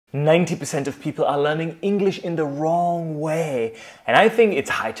90% of people are learning English in the wrong way, and I think it's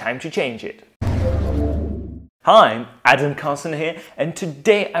high time to change it. Hi, I'm Adam Carson here, and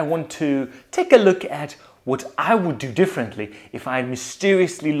today I want to take a look at what I would do differently if I had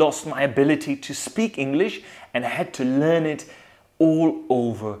mysteriously lost my ability to speak English and had to learn it all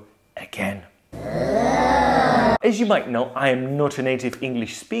over again. As you might know, I am not a native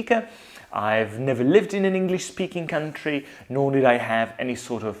English speaker. I've never lived in an English-speaking country, nor did I have any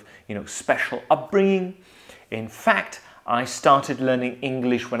sort of, special upbringing. In fact, I started learning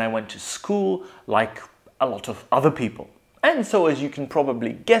English when I went to school, like a lot of other people. And so, as you can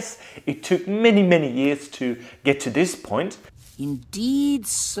probably guess, it took many, many years to get to this point. Indeed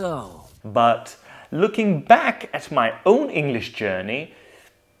so. But looking back at my own English journey,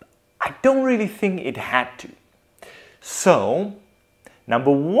 I don't really think it had to. So,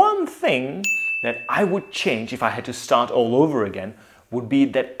 number one thing that I would change if I had to start all over again would be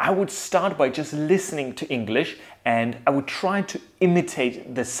that I would start by just listening to English and I would try to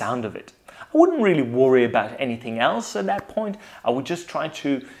imitate the sound of it. I wouldn't really worry about anything else at that point. I would just try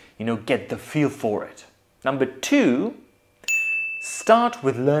to, get the feel for it. Number two, start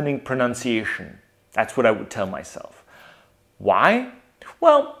with learning pronunciation. That's what I would tell myself. Why?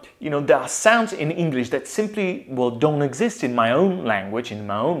 Well, there are sounds in English that simply, don't exist in my own language, in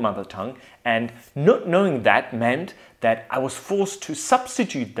my own mother tongue, and not knowing that meant that I was forced to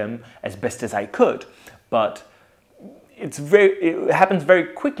substitute them as best as I could. But it happens very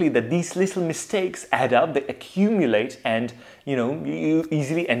quickly that these little mistakes add up, they accumulate, and, you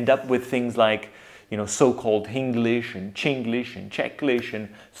easily end up with things like, so-called Hinglish and Chinglish and Czechlish and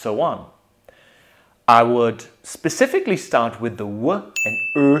so on. I would specifically start with the W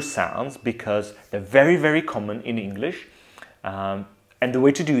and sounds because they're very, very common in English. And the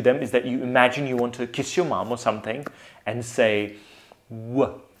way to do them is that you imagine you want to kiss your mom or something and say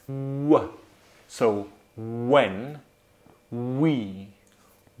W, W. So, when we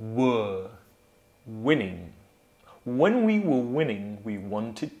were winning. When we were winning, we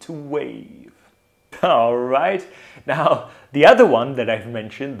wanted to wave. All right. Now, the other one that I've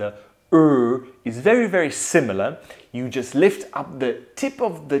mentioned, the is very, very similar. You just lift up the tip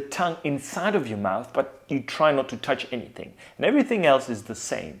of the tongue inside of your mouth, but you try not to touch anything. And everything else is the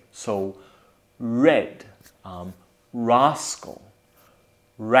same. So, red, rascal,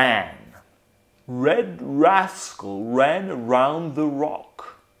 ran. Red rascal ran around the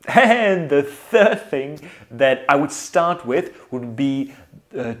rock. And the third thing that I would start with would be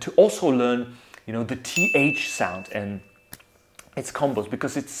to also learn, the TH sound and its combos,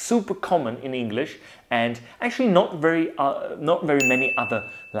 because it's super common in English and actually not very many other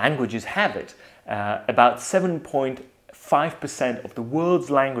languages have it. About 7.5% of the world's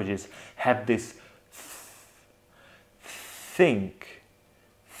languages have this think,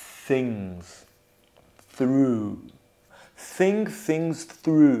 things, through. Think things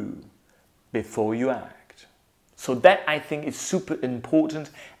through before you act. So that, I think, is super important.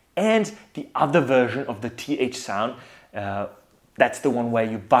 And the other version of the TH sound, that's the one where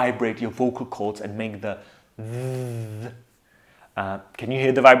you vibrate your vocal cords and make the th. Can you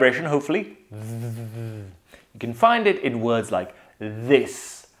hear the vibration, hopefully? You can find it in words like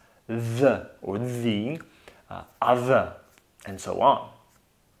this, the, or the, other, and so on.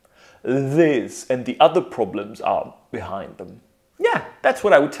 This and the other problems are behind them. Yeah, that's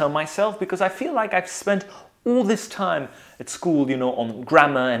what I would tell myself, because I feel like I've spent all this time at school, on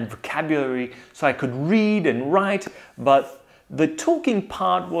grammar and vocabulary, so I could read and write, but the talking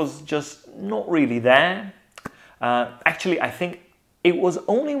part was just not really there. Actually, I think it was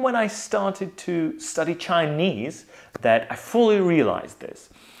only when I started to study Chinese that I fully realized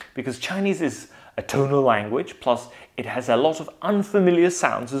this, because Chinese is a tonal language, plus it has a lot of unfamiliar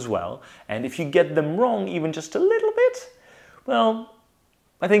sounds as well, and if you get them wrong even just a little bit, well,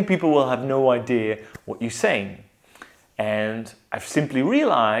 I think people will have no idea what you're saying. And I've simply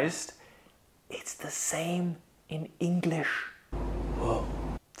realized it's the same in English. Whoa.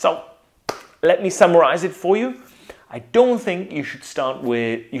 So, let me summarize it for you. I don't think you should start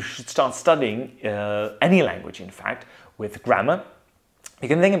studying any language, in fact, with grammar. You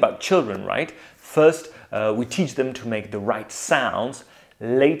can think about children, right? First, we teach them to make the right sounds.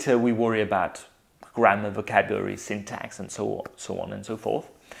 Later, we worry about grammar, vocabulary, syntax, and so on and so forth.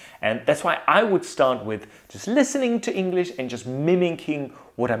 And that's why I would start with just listening to English and just mimicking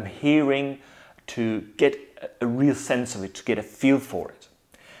what I'm hearing to get a real sense of it, to get a feel for it.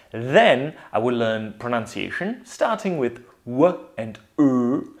 Then I would learn pronunciation, starting with W and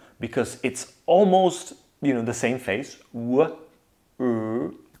because it's almost, the same face. W,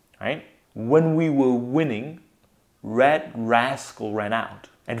 right? When we were winning, red rascal ran out.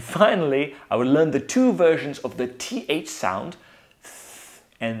 And finally, I will learn the two versions of the TH sound, th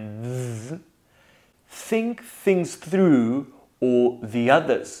and th. Think things through or the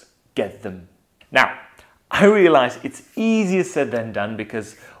others get them. Now, I realize it's easier said than done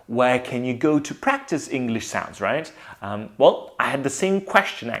because where can you go to practice English sounds, right? Well, I had the same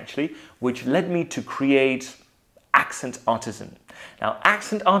question actually, which led me to create Accent Artisan. Now,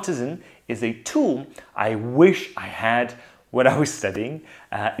 Accent Artisan is a tool I wish I had when I was studying.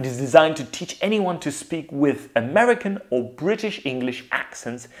 It is designed to teach anyone to speak with American or British English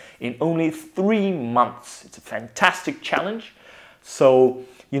accents in only 3 months. It's a fantastic challenge. So,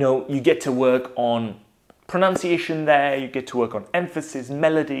 you get to work on pronunciation there, you get to work on emphasis,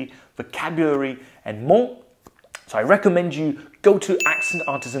 melody, vocabulary, and more. So I recommend you go to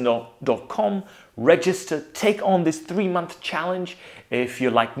accentartisan.com, register, take on this 3-month challenge if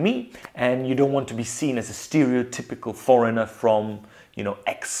you're like me and you don't want to be seen as a stereotypical foreigner from,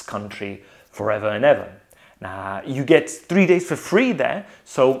 X country forever and ever. Now, you get 3 days for free there,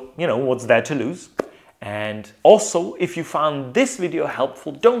 so, what's there to lose? And also, if you found this video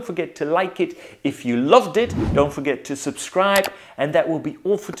helpful, don't forget to like it. If you loved it, don't forget to subscribe. And that will be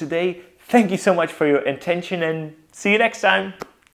all for today. Thank you so much for your attention and see you next time.